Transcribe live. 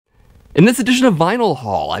In this edition of Vinyl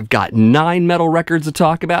Haul, I've got 9 metal records to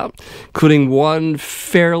talk about, including one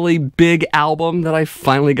fairly big album that I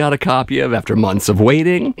finally got a copy of after months of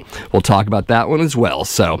waiting. We'll talk about that one as well,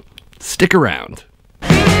 so stick around.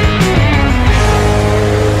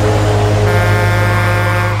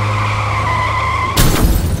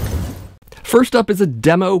 First up is a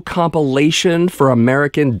demo compilation for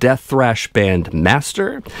American death thrash band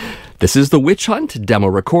Master. This is the Witch Hunt demo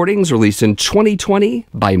recordings released in 2020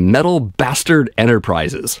 by Metal Bastard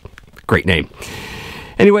Enterprises. Great name.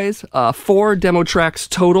 Anyways, 4 demo tracks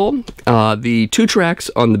total. The 2 tracks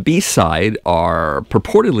on the B-side are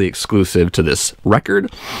purportedly exclusive to this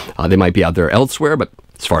record. They might be out there elsewhere, but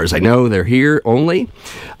as far as I know, they're here only.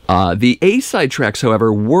 The A-side tracks,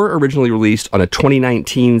 however, were originally released on a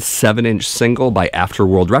 2019 7-inch single by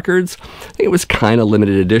Afterworld Records. I think it was kind of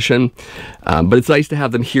limited edition, but it's nice to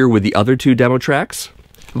have them here with the other 2 demo tracks.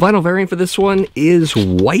 Vinyl variant for this one is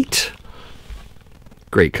white.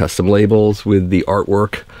 Great custom labels with the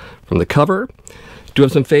artwork from the cover. Do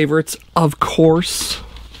have some favorites, of course.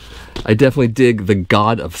 I definitely dig The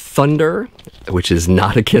God of Thunder, which is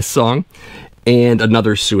not a Kiss song, and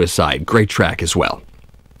Another Suicide. Great track as well.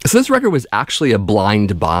 So this record was actually a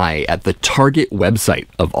blind buy at the Target website,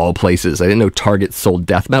 of all places. I didn't know Target sold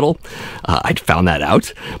death metal. I'd found that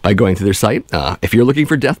out by going to their site. If you're looking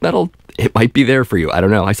for death metal, it might be there for you. I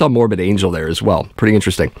don't know. I saw Morbid Angel there as well. Pretty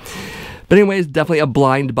interesting. But anyways, definitely a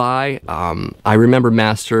blind buy. I remember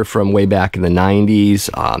Master from way back in the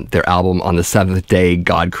 90s. Their album On the Seventh Day,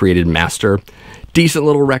 God Created Master. Decent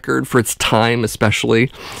little record for its time,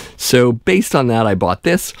 especially. So based on that, I bought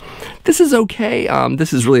this. This is okay.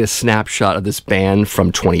 This is really a snapshot of this band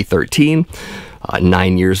from 2013,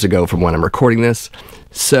 9 years ago from when I'm recording this.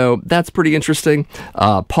 So that's pretty interesting.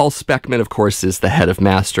 Paul Speckman, of course, is the head of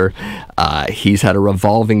Master. He's had a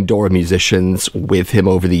revolving door of musicians with him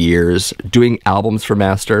over the years, doing albums for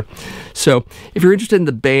Master. So if you're interested in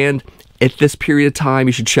the band, at this period of time,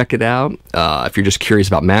 you should check it out. If you're just curious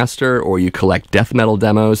about Master or you collect death metal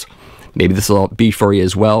demos, maybe this will be for you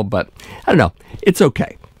as well, but I don't know. It's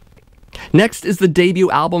okay. Next is the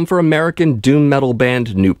debut album for American doom metal band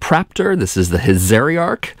Nupraptor. This is the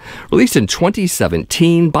Hyseriarch, released in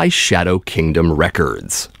 2017 by Shadow Kingdom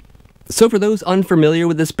Records. So for those unfamiliar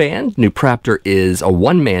with this band, Nupraptor is a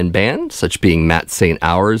one-man band, such being Matt St.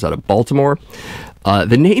 Hours out of Baltimore.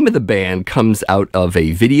 The name of the band comes out of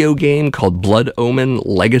a video game called Blood Omen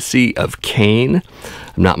Legacy of Kain.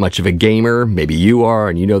 I'm not much of a gamer. Maybe you are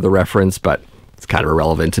and you know the reference, but it's kind of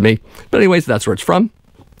irrelevant to me. But anyways, that's where it's from.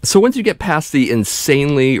 So once you get past the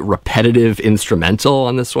insanely repetitive instrumental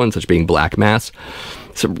on this one, such being Black Mass,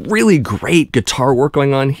 some really great guitar work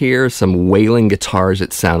going on here, some wailing guitars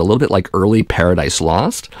that sound a little bit like early Paradise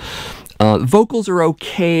Lost. Vocals are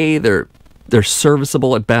okay. They're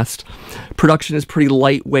serviceable at best. Production is pretty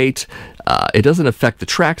lightweight. It doesn't affect the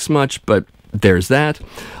tracks much, but there's that.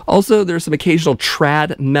 Also, there's some occasional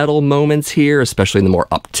trad metal moments here, especially in the more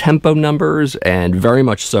up-tempo numbers, and very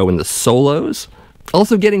much so in the solos.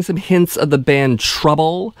 Also getting some hints of the band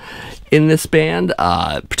Trouble in this band,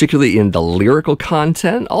 particularly in the lyrical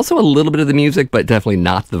content. Also a little bit of the music, but definitely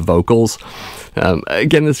not the vocals.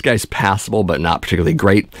 Again, this guy's passable, but not particularly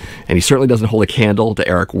great. And he certainly doesn't hold a candle to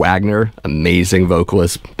Eric Wagner. Amazing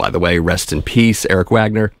vocalist, by the way. Rest in peace, Eric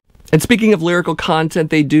Wagner. And speaking of lyrical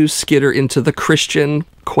content, they do skitter into the Christian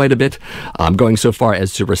quite a bit. I'm going so far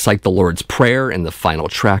as to recite the Lord's Prayer in the final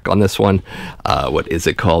track on this one. What is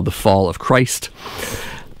it called? The Fall of Christ.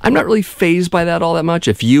 I'm not really fazed by that all that much.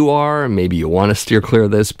 If you are, maybe you want to steer clear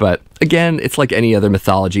of this, but again, it's like any other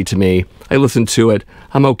mythology to me. I listen to it.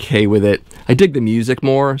 I'm okay with it. I dig the music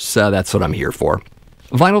more, so that's what I'm here for.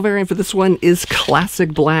 Vinyl variant for this one is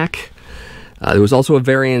Classic Black. There was also a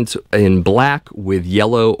variant in black with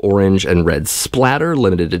yellow, orange, and red splatter,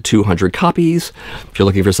 limited to 200 copies. If you're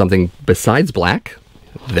looking for something besides black,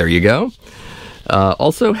 there you go.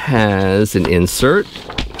 Also has an insert,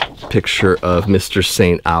 picture of Mr.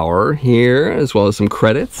 St. Hour here, as well as some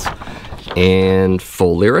credits and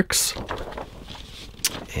full lyrics.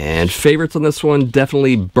 And favorites on this one,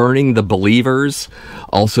 definitely Burning the Believers,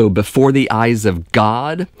 also Before the Eyes of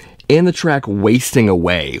God, and the track Wasting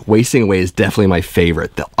Away. Wasting Away is definitely my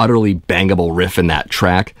favorite. The utterly bangable riff in that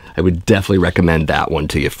track. I would definitely recommend that one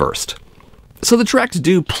to you first. So the tracks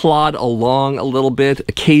do plod along a little bit,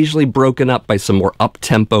 occasionally broken up by some more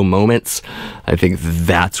up-tempo moments. I think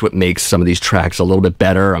that's what makes some of these tracks a little bit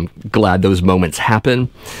better. I'm glad those moments happen.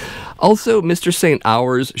 Also, Mr. St.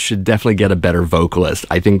 Hours should definitely get a better vocalist.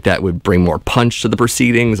 I think that would bring more punch to the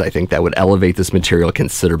proceedings. I think that would elevate this material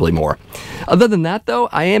considerably more. Other than that, though,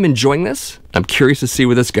 I am enjoying this. I'm curious to see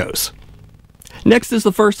where this goes. Next is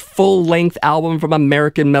the first full-length album from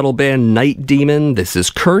American metal band Night Demon. This is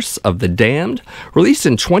Curse of the Damned, released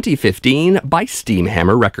in 2015 by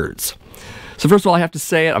Steamhammer Records. So first of all, I have to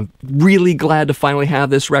say it, I'm really glad to finally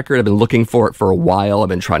have this record. I've been looking for it for a while. I've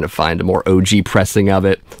been trying to find a more OG pressing of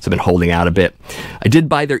it, so I've been holding out a bit. I did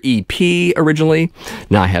buy their EP originally.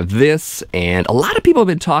 Now I have this, and a lot of people have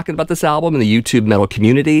been talking about this album in the YouTube metal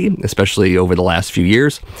community, especially over the last few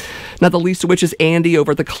years. Not the least of which is Andy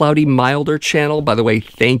over at the Cloudy Milder channel. By the way,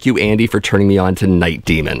 thank you, Andy, for turning me on to Night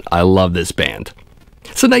Demon. I love this band.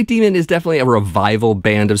 So Night Demon is definitely a revival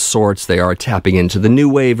band of sorts. They are tapping into the new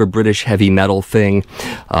wave of British heavy metal thing.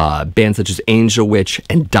 Bands such as Angel Witch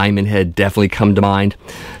and Diamond Head definitely come to mind.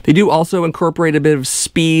 They do also incorporate a bit of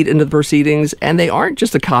speed into the proceedings, and they aren't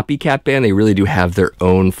just a copycat band. They really do have their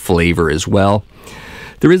own flavor as well.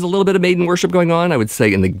 There is a little bit of maiden worship going on, I would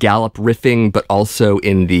say, in the gallop riffing, but also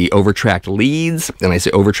in the overtracked leads. And I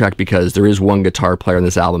say overtracked because there is one guitar player on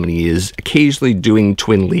this album, and he is occasionally doing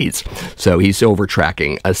twin leads. So he's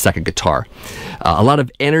overtracking a second guitar. A lot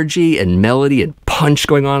of energy and melody and punch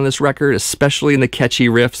going on this record, especially in the catchy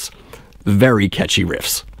riffs. Very catchy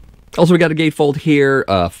riffs. Also, we got a gatefold here,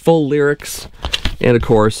 full lyrics, and of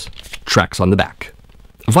course, tracks on the back.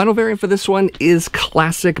 The vinyl variant for this one is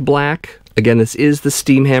Classic Black. Again, this is the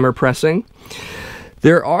Steamhammer pressing.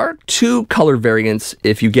 There are two color variants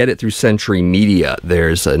if you get it through Century Media.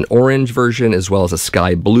 There's an orange version as well as a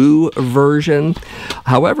sky blue version.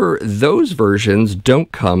 However, those versions don't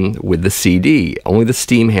come with the CD. Only the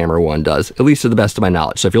Steamhammer one does, at least to the best of my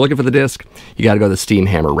knowledge. So if you're looking for the disc, you got to go the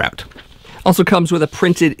Steamhammer route. Also comes with a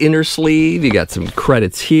printed inner sleeve. You got some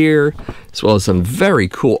credits here, as well as some very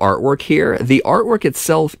cool artwork here. The artwork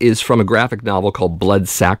itself is from a graphic novel called Blood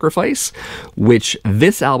Sacrifice, which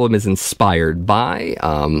this album is inspired by.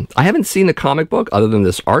 I haven't seen the comic book other than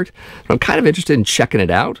this art, but I'm kind of interested in checking it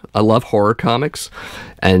out. I love horror comics,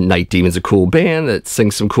 and Night Demon's a cool band that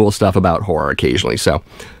sings some cool stuff about horror occasionally, so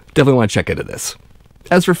definitely want to check into this.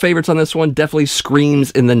 As for favorites on this one, definitely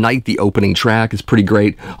Screams in the Night. The opening track is pretty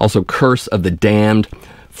great. Also, Curse of the Damned.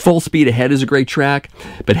 Full Speed Ahead is a great track,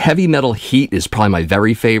 but Heavy Metal Heat is probably my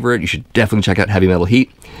very favorite. You should definitely check out Heavy Metal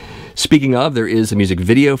Heat. Speaking of, there is a music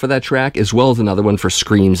video for that track, as well as another one for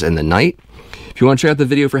Screams in the Night. If you want to check out the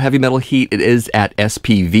video for Heavy Metal Heat, it is at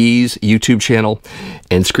SPV's YouTube channel,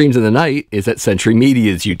 and Screams in the Night is at Century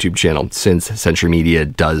Media's YouTube channel, since Century Media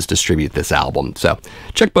does distribute this album. So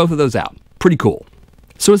check both of those out. Pretty cool.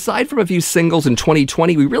 So aside from a few singles in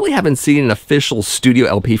 2020, we really haven't seen an official studio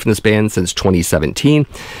LP from this band since 2017.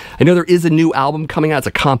 I know there is a new album coming out. It's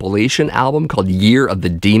a compilation album called Year of the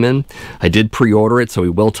Demon. I did pre-order it, so we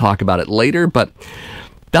will talk about it later, but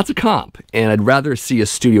that's a comp, and I'd rather see a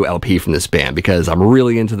studio LP from this band because I'm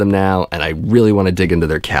really into them now, and I really want to dig into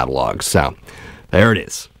their catalog. So there it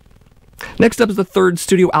is. Next up is the third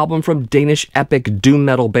studio album from Danish epic doom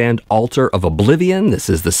metal band Altar of Oblivion.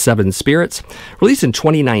 This is The Seven Spirits, released in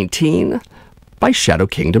 2019 by Shadow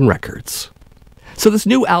Kingdom Records. So this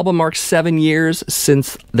new album marks 7 years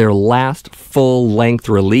since their last full-length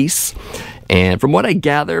release. And from what I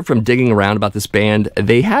gather from digging around about this band,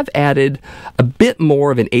 they have added a bit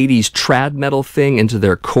more of an 80s trad metal thing into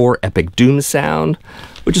their core epic doom sound,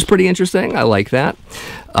 which is pretty interesting. I like that.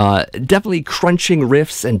 Definitely crunching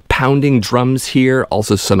riffs and pounding drums here.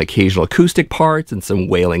 Also some occasional acoustic parts and some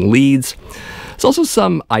wailing leads. There's also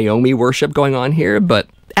some Iomi worship going on here, but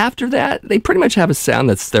after that, they pretty much have a sound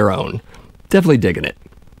that's their own. Definitely digging it.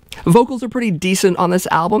 Vocals are pretty decent on this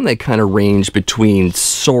album. They kind of range between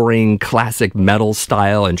soaring classic metal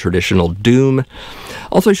style and traditional doom.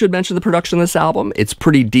 Also, I should mention the production of this album. It's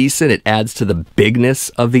pretty decent. It adds to the bigness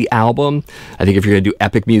of the album. I think if you're going to do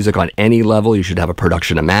epic music on any level, you should have a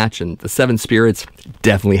production to match, and The Seven Spirits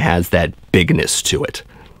definitely has that bigness to it.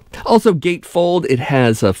 Also, gatefold, it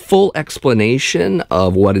has a full explanation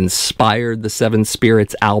of what inspired the Seven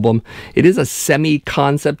Spirits album. It is a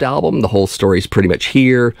semi-concept album. The whole story's pretty much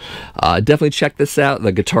here. Definitely check this out.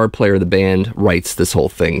 The guitar player of the band writes this whole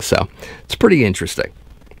thing, so it's pretty interesting.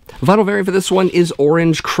 The vinyl variant for this one is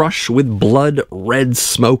Orange Crush with Blood Red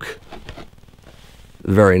Smoke.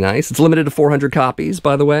 Very nice. It's limited to 400 copies,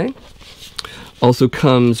 by the way. Also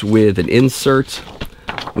comes with an insert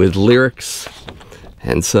with lyrics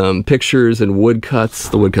and some pictures and woodcuts.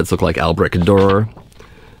 The woodcuts look like Albrecht Dürer,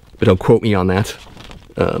 but don't quote me on that.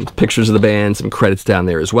 Pictures of the band, some credits down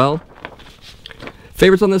there as well.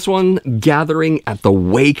 Favorites on this one, Gathering at the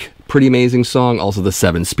Wake, pretty amazing song. Also The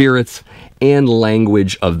Seven Spirits and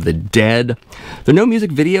Language of the Dead. There are no music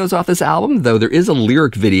videos off this album, though there is a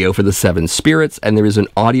lyric video for The Seven Spirits, and there is an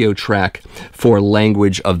audio track for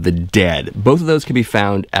Language of the Dead. Both of those can be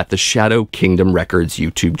found at the Shadow Kingdom Records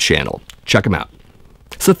YouTube channel. check them out.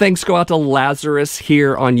 So thanks go out to Lazarus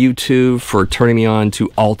here on YouTube for turning me on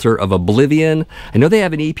to Altar of Oblivion. I know they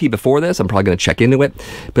have an EP before this. I'm probably going to check into it.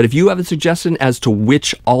 But if you have a suggestion as to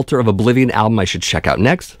which Altar of Oblivion album I should check out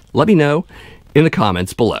next, let me know in the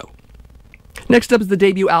comments below. Next up is the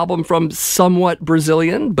debut album from somewhat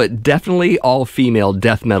Brazilian, but definitely all-female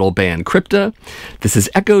death metal band Crypta. This is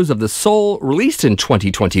Echoes of the Soul, released in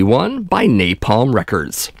 2021 by Napalm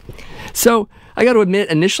Records. So, I got to admit,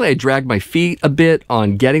 initially I dragged my feet a bit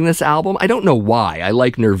on getting this album. I don't know why. I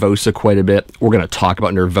like Nervosa quite a bit. We're going to talk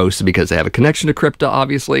about Nervosa because they have a connection to Crypta,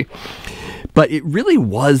 obviously. But it really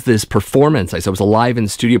was this performance. I said it was a live in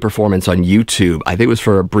studio performance on YouTube. I think it was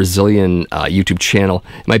for a Brazilian YouTube channel.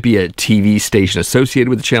 It might be a TV station associated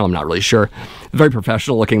with the channel. I'm not really sure. Very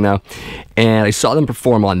professional looking though. And I saw them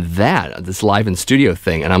perform on that, this live in studio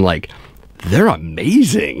thing. And I'm like, they're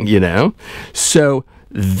amazing, you know? So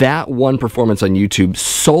that one performance on YouTube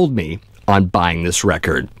sold me on buying this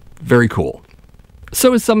record. Very cool.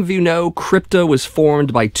 So as some of you know, Crypta was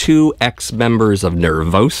formed by two ex-members of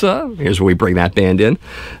Nervosa. Here's where we bring that band in.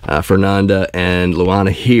 Fernanda and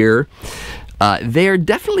Luana here. They're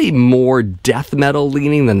definitely more death metal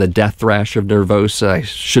leaning than the death thrash of Nervosa. I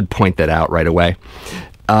should point that out right away.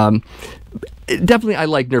 Definitely, I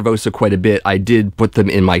like Nervosa quite a bit. I did put them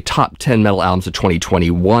in my top 10 metal albums of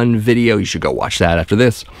 2021 video. You should go watch that after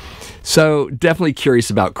this. So, definitely curious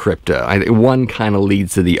about Crypta. I think one kind of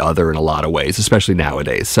leads to the other in a lot of ways, especially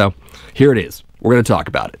nowadays. So, here it is. We're going to talk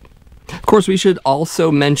about it. Of course, we should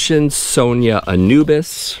also mention Sonia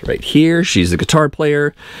Anubis right here. She's a guitar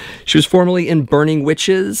player. She was formerly in Burning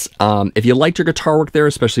Witches. If you liked her guitar work there,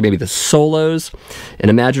 especially maybe the solos, and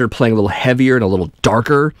imagine her playing a little heavier and a little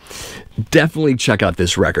darker, definitely check out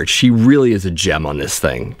this record. She really is a gem on this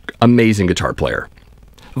thing. Amazing guitar player.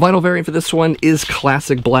 Vinyl variant for this one is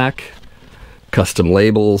classic black. Custom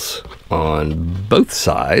labels on both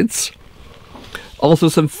sides. Also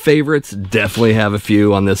some favorites, definitely have a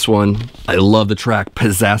few on this one. I love the track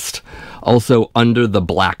Possessed. Also Under the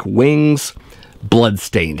Black Wings,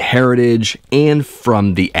 Bloodstained Heritage, and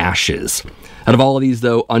From the Ashes. Out of all of these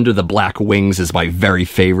though, Under the Black Wings is my very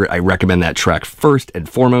favorite. I recommend that track first and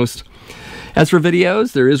foremost. As for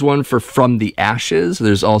videos, there is one for From the Ashes.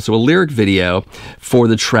 There's also a lyric video for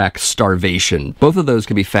the track Starvation. Both of those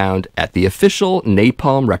can be found at the official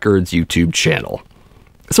Napalm Records YouTube channel.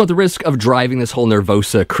 So at the risk of driving this whole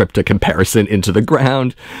Nervosa Crypta comparison into the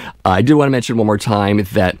ground, I do want to mention one more time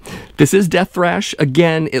that this is death thrash.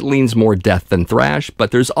 Again, it leans more death than thrash,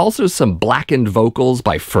 but there's also some blackened vocals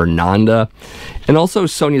by Fernanda. And also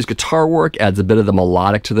Sonia's guitar work adds a bit of the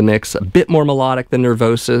melodic to the mix, a bit more melodic than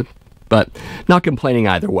Nervosa, but not complaining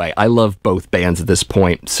either way. I love both bands at this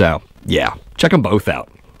point, so yeah, check them both out.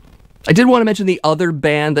 I did want to mention the other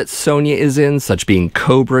band that Sonia is in, such being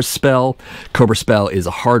Cobra Spell. Cobra Spell is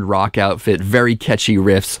a hard rock outfit, very catchy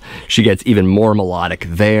riffs. She gets even more melodic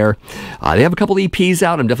there. They have a couple EPs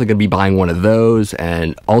out. I'm definitely going to be buying one of those,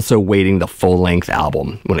 and also waiting the full-length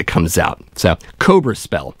album when it comes out. So, Cobra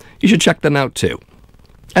Spell. You should check them out too.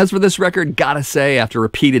 As for this record, gotta say, after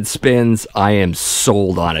repeated spins, I am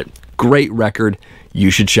sold on it. Great record. You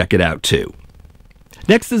should check it out too.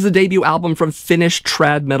 Next is the debut album from Finnish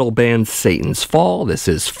trad metal band Satan's Fall. This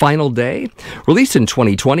is Final Day, released in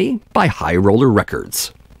 2020 by High Roller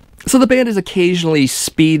Records. So the band is occasionally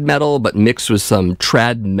speed metal, but mixed with some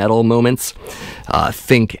trad metal moments.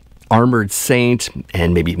 Think Armored Saint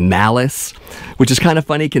and maybe Malice, which is kind of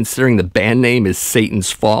funny considering the band name is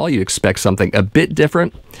Satan's Fall. You'd expect something a bit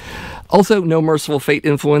different. Also, no Merciful Fate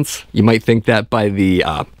influence. You might think that by the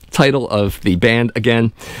title of the band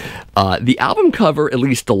again. The album cover, at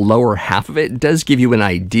least the lower half of it, does give you an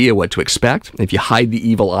idea what to expect. If you hide the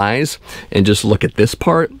evil eyes and just look at this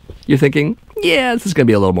part, you're thinking, yeah, this is going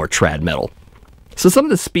to be a little more trad metal. So some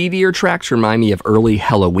of the speedier tracks remind me of early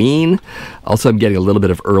Halloween. Also, I'm getting a little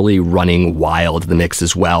bit of early Running Wild in the mix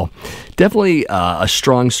as well. Definitely a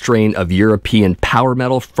strong strain of European power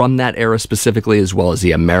metal from that era specifically, as well as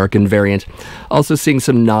the American variant. Also seeing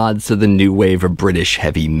some nods to the new wave of British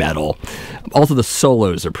heavy metal. Also, the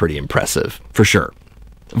solos are pretty impressive, for sure.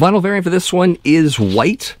 Vinyl variant for this one is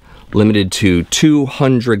white, limited to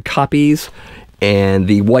 200 copies. And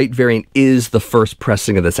the white variant is the first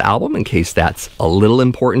pressing of this album, in case that's a little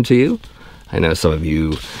important to you. I know some of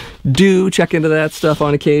you do check into that stuff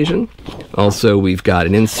on occasion. Also, we've got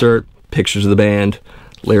an insert, pictures of the band,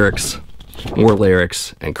 lyrics, more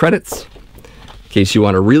lyrics, and credits. In case you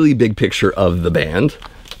want a really big picture of the band,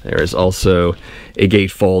 there is also a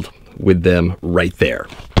gatefold with them right there.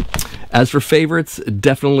 As for favorites,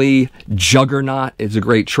 definitely Juggernaut is a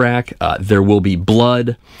great track. There Will Be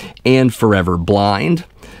Blood and Forever Blind.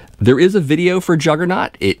 There is a video for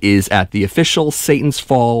Juggernaut. It is at the official Satan's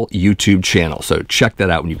Fall YouTube channel, so check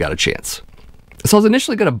that out when you've got a chance. So I was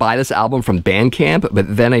initially going to buy this album from Bandcamp,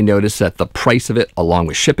 but then I noticed that the price of it, along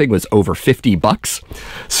with shipping, was over $50.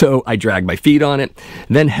 So I dragged my feet on it.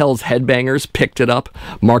 Then Hell's Headbangers picked it up,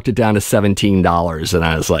 marked it down to $17, and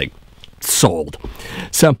I was like, sold.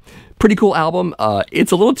 So, pretty cool album.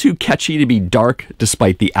 It's a little too catchy to be dark,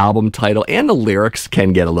 despite the album title, and the lyrics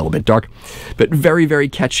can get a little bit dark, but very, very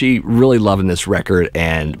catchy. Really loving this record,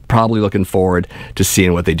 and probably looking forward to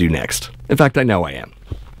seeing what they do next. In fact, I know I am.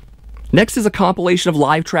 Next is a compilation of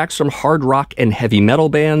live tracks from hard rock and heavy metal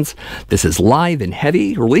bands. This is Live and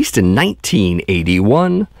Heavy, released in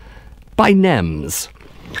 1981 by NEMS.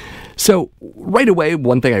 So, right away,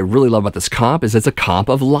 one thing I really love about this comp is it's a comp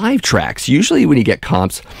of live tracks. Usually when you get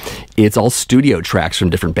comps, it's all studio tracks from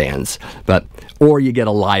different bands, or you get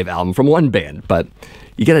a live album from one band, but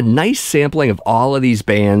you get a nice sampling of all of these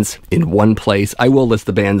bands in one place. I will list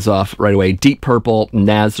the bands off right away. Deep Purple,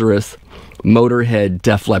 Nazareth, Motörhead,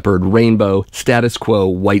 Def Leppard, Rainbow, Status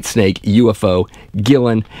Quo, Whitesnake, UFO,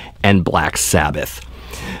 Gillan, and Black Sabbath.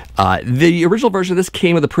 The original version of this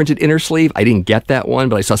came with a printed inner sleeve. I didn't get that one,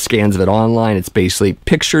 but I saw scans of it online. It's basically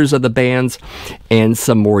pictures of the bands and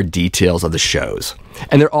some more details of the shows.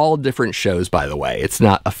 And they're all different shows, by the way. It's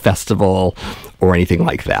not a festival or anything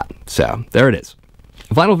like that. So, there it is.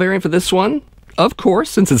 Vinyl variant for this one, of course,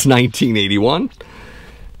 since it's 1981,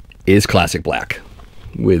 is Classic Black,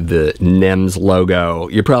 with the NEMS logo.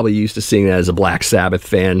 You're probably used to seeing that as a Black Sabbath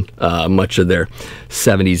fan. Much of their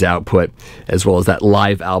 70s output, as well as that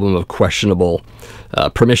live album of questionable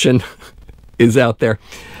permission, is out there.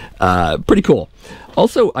 Pretty cool.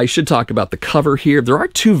 Also, I should talk about the cover here. There are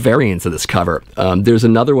two variants of this cover. There's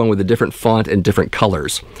another one with a different font and different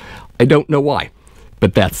colors. I don't know why,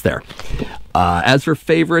 but that's there. As for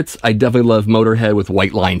favorites, I definitely love Motörhead with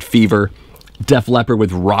White Line Fever, Def Leppard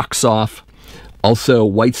with Rocks Off, also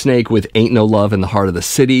Whitesnake with Ain't No Love in the Heart of the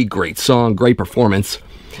City. Great song, great performance.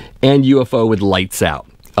 And UFO with Lights Out.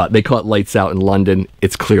 They call it Lights Out in London.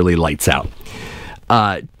 It's clearly Lights Out.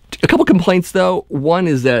 A couple complaints, though. One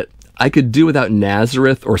is that I could do without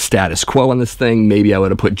Nazareth or Status Quo on this thing. Maybe I would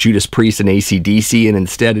have put Judas Priest and AC/DC in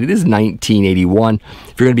instead. It is 1981.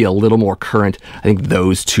 If you're going to be a little more current, I think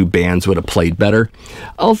those two bands would have played better.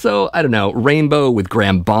 Also, I don't know, Rainbow with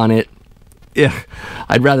Graham Bonnet. Yeah,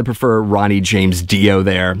 I'd rather prefer Ronnie James Dio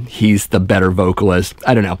there. He's the better vocalist.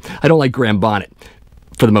 I don't know. I don't like Graham Bonnet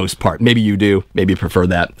for the most part. Maybe you do. Maybe you prefer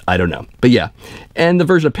that. I don't know. But yeah. And the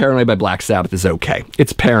version of Paranoid by Black Sabbath is okay.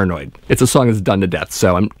 It's Paranoid. It's a song that's done to death,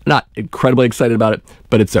 so I'm not incredibly excited about it,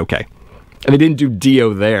 but it's okay. And they didn't do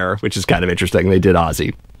Dio there, which is kind of interesting. They did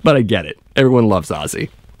Ozzy. But I get it. Everyone loves Ozzy.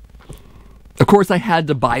 Of course, I had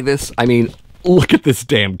to buy this. I mean, look at this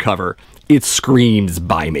damn cover. It screams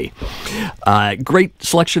buy me. Great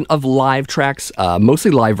selection of live tracks, mostly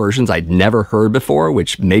live versions I'd never heard before,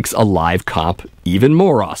 which makes a live comp even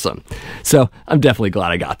more awesome. So I'm definitely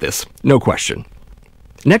glad I got this, no question.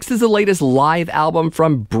 Next is the latest live album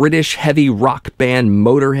from British heavy rock band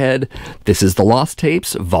Motörhead. This is The Lost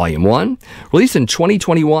Tapes, Volume 1, released in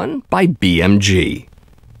 2021 by BMG.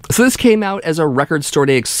 So this came out as a Record Store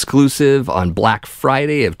Day exclusive on Black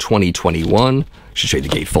Friday of 2021. Should show you the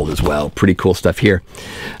gatefold as well. Pretty cool stuff here.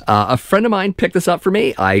 A friend of mine picked this up for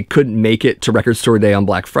me. I couldn't make it to Record Store Day on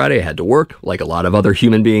Black Friday. I had to work, like a lot of other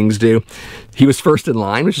human beings do. He was first in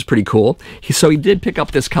line, which is pretty cool. So he did pick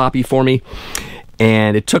up this copy for me,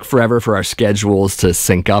 and it took forever for our schedules to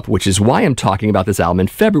sync up, which is why I'm talking about this album in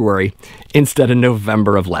February instead of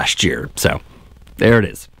November of last year. So there it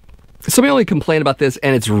is. So my only complaint about this,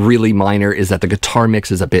 and it's really minor, is that the guitar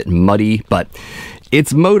mix is a bit muddy, but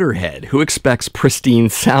it's Motörhead. Who expects pristine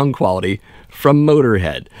sound quality from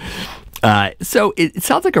Motörhead? So it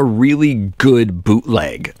sounds like a really good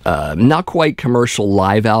bootleg. Not quite commercial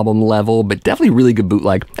live album level, but definitely really good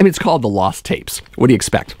bootleg. I mean, it's called The Lost Tapes. What do you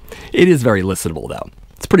expect? It is very listenable, though.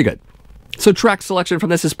 It's pretty good. So track selection from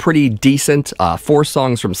this is pretty decent. 4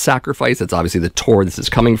 songs from Sacrifice. That's obviously the tour this is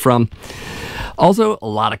coming from. Also, a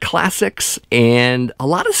lot of classics and a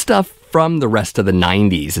lot of stuff from the rest of the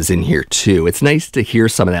 90s is in here too. It's nice to hear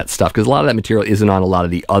some of that stuff because a lot of that material isn't on a lot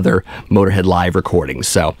of the other Motörhead live recordings.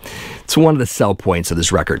 So it's one of the sell points of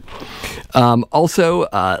this record. Also,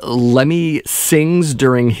 Lemmy sings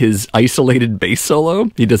during his isolated bass solo.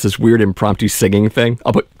 He does this weird impromptu singing thing.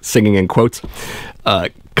 I'll put singing in quotes.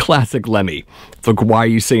 Classic Lemmy. It's like, why are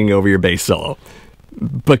you singing over your bass solo?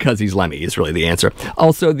 Because he's Lemmy is really the answer.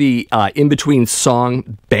 Also, the in-between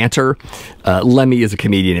song banter. Lemmy is a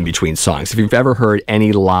comedian in between songs. If you've ever heard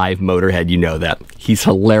any live Motörhead, you know that. He's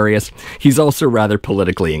hilarious. He's also rather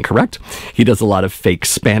politically incorrect. He does a lot of fake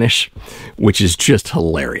Spanish, which is just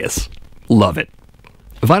hilarious. Love it.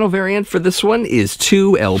 Vinyl variant for this one is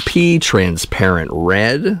 2LP transparent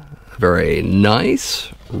red. Very nice.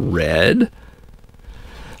 Red.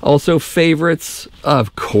 Also favorites,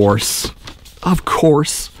 of course. Of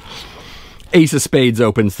course. Ace of Spades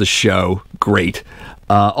opens the show. Great.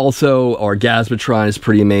 Also, Orgasmatron is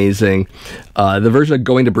pretty amazing. The version of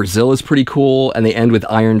Going to Brazil is pretty cool, and they end with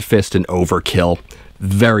Iron Fist and Overkill.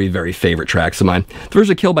 Very, very favorite tracks of mine. The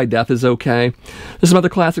version of Kill by Death is okay. There's some other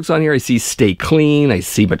classics on here. I see Stay Clean. I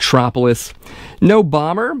see Metropolis. No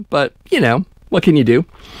Bomber, but, you know, what can you do?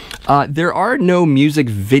 There are no music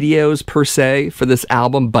videos per se for this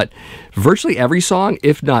album, but virtually every song,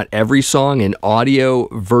 if not every song, an audio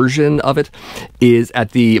version of it is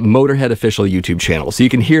at the Motörhead official YouTube channel. So you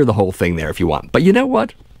can hear the whole thing there if you want. But you know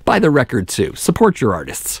what? Buy the record too. Support your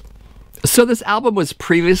artists. So this album was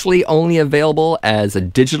previously only available as a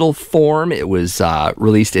digital form. It was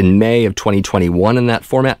released in May of 2021 in that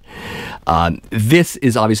format. This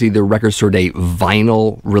is obviously the Record Store Day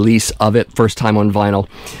vinyl release of it, first time on vinyl.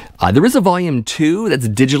 There is a volume 2 that's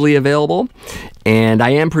digitally available, and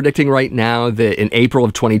I am predicting right now that in April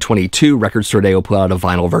of 2022, Record Store Day will put out a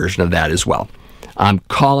vinyl version of that as well. I'm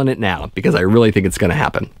calling it now because I really think it's going to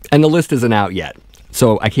happen. And the list isn't out yet,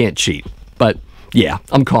 so I can't cheat. But yeah,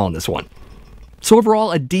 I'm calling this one. So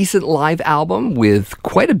overall, a decent live album with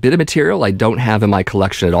quite a bit of material I don't have in my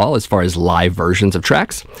collection at all as far as live versions of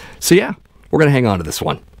tracks. So yeah, we're going to hang on to this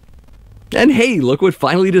one. And hey, look what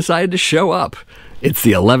finally decided to show up. It's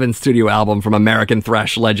the 11th studio album from American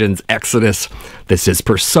thrash legends Exodus. This is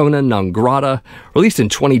Persona Non Grata, released in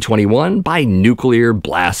 2021 by Nuclear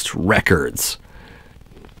Blast Records.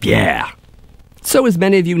 Yeah. So as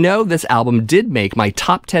many of you know, this album did make my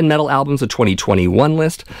top 10 metal albums of 2021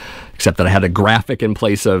 list, except that I had a graphic in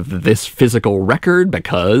place of this physical record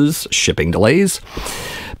because shipping delays.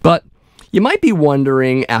 But you might be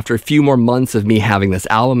wondering, after a few more months of me having this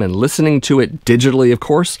album and listening to it digitally, of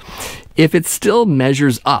course, if it still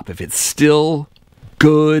measures up, if it's still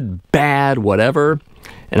good, bad, whatever.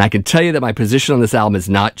 And I can tell you that my position on this album has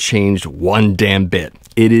not changed one damn bit.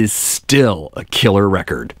 It is still a killer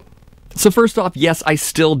record. So first off, yes, I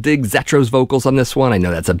still dig Zetro's vocals on this one. I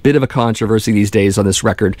know that's a bit of a controversy these days on this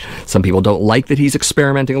record. Some people don't like that he's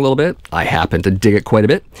experimenting a little bit. I happen to dig it quite a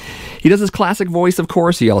bit. He does his classic voice, of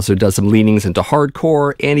course. He also does some leanings into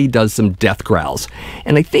hardcore, and he does some death growls.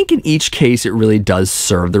 And I think in each case, it really does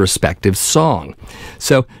serve the respective song.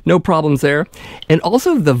 So no problems there. And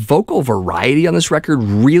also the vocal variety on this record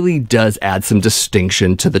really does add some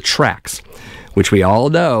distinction to the tracks, which we all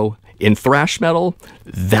know in thrash metal,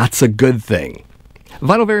 that's a good thing.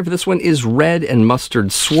 Vinyl variant for this one is red and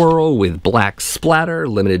mustard swirl with black splatter,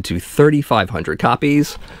 limited to 3,500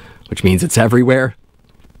 copies, which means it's everywhere.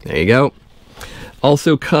 There you go.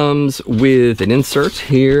 Also comes with an insert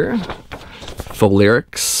here, full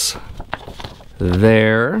lyrics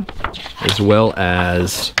there, as well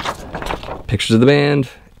as pictures of the band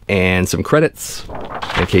and some credits,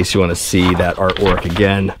 in case you want to see that artwork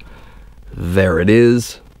again. There it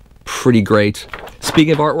is. Pretty great.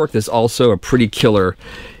 Speaking of artwork, there's also a pretty killer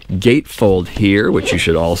gatefold here, which you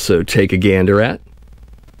should also take a gander at.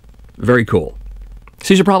 Very cool.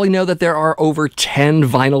 So you should probably know that there are over 10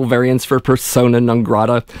 vinyl variants for Persona Non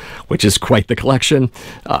Grata, which is quite the collection.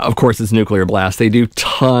 Of course, it's Nuclear Blast. They do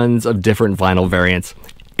tons of different vinyl variants.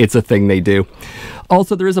 It's a thing they do.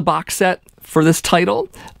 Also, there is a box set for this title.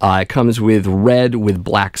 It comes with red with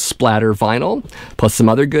black splatter vinyl, plus some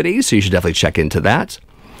other goodies, so you should definitely check into that.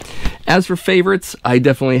 As for favorites, I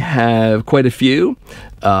definitely have quite a few.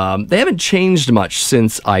 They haven't changed much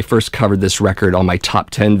since I first covered this record on my top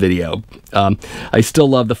 10 video. I still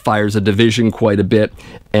love The Fires of Division quite a bit,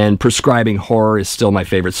 and Prescribing Horror is still my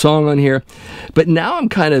favorite song on here. But now I'm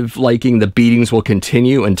kind of liking The Beatings Will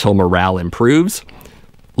Continue Until Morale Improves.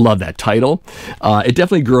 Love that title. It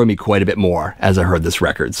definitely grew on me quite a bit more as I heard this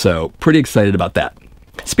record, so pretty excited about that.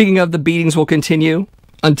 Speaking of The Beatings Will Continue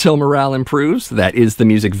Until Morale Improves, that is the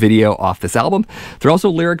music video off this album. There are also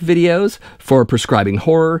lyric videos for Prescribing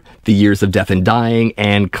Horror, The Years of Death and Dying,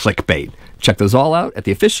 and Clickbait. Check those all out at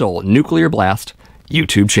the official Nuclear Blast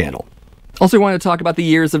YouTube channel. Also, I wanted to talk about The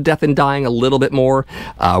Years of Death and Dying a little bit more.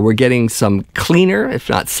 We're getting some cleaner, if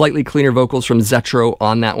not slightly cleaner vocals from Zetro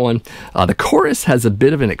on that one. The chorus has a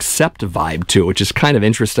bit of an Accept vibe to it, which is kind of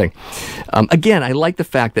interesting. Again, I like the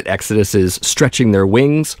fact that Exodus is stretching their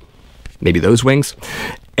wings, maybe those wings,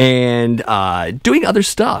 and doing other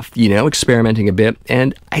stuff, you know, experimenting a bit.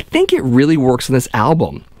 And I think it really works on this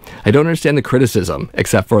album. I don't understand the criticism,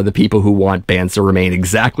 except for the people who want bands to remain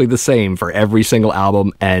exactly the same for every single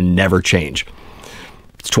album and never change.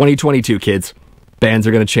 It's 2022, kids. Bands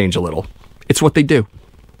are going to change a little. It's what they do.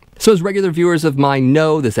 So as regular viewers of mine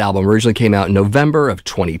know, this album originally came out in November of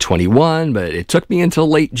 2021, but it took me until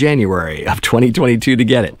late January of 2022 to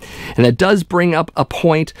get it. And that does bring up a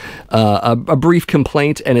point, a brief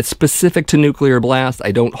complaint, and it's specific to Nuclear Blast.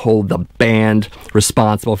 I don't hold the band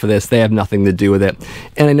responsible for this. They have nothing to do with it.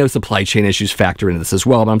 And I know supply chain issues factor into this as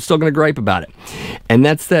well, but I'm still going to gripe about it. And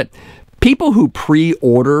that's that people who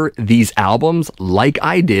pre-order these albums, like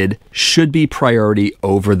I did, should be priority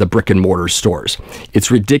over the brick and mortar stores.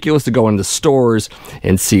 It's ridiculous to go into stores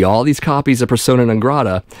and see all these copies of Persona non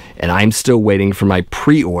grata, and I'm still waiting for my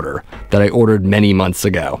pre-order that I ordered many months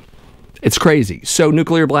ago. It's crazy. So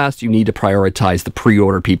Nuclear Blast, you need to prioritize the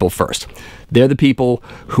pre-order people first. They're the people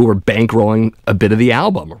who are bankrolling a bit of the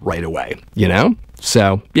album right away, you know?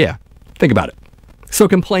 So, yeah, think about it. So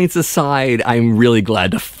complaints aside, I'm really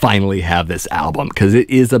glad to finally have this album because it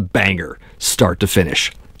is a banger, start to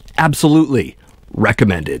finish. Absolutely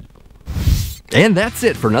recommended. And that's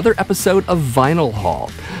it for another episode of Vinyl Haul.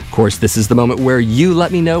 Of course, this is the moment where you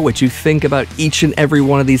let me know what you think about each and every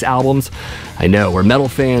one of these albums. I know, we're metal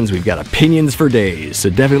fans, we've got opinions for days, so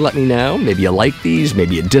definitely let me know. Maybe you like these,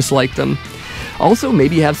 maybe you dislike them. Also,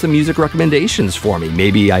 maybe you have some music recommendations for me.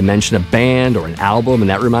 Maybe I mention a band or an album and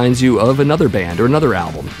that reminds you of another band or another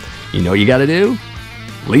album. You know what you gotta do?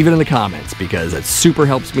 Leave it in the comments because it super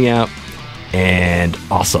helps me out and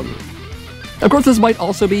awesome. Of course, this might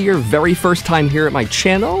also be your very first time here at my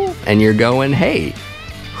channel and you're going, hey,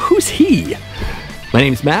 who's he? My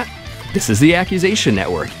name's Matt. This is the Accusation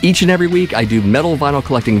Network. Each and every week I do metal vinyl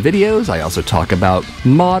collecting videos. I also talk about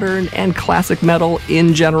modern and classic metal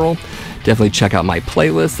in general. Definitely check out my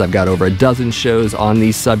playlists. I've got over a dozen shows on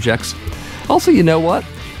these subjects. Also, you know what?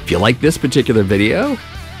 If you like this particular video,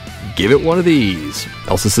 give it one of these.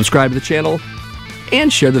 Also subscribe to the channel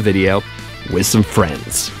and share the video with some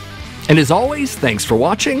friends. And as always, thanks for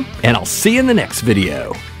watching, and I'll see you in the next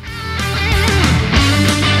video.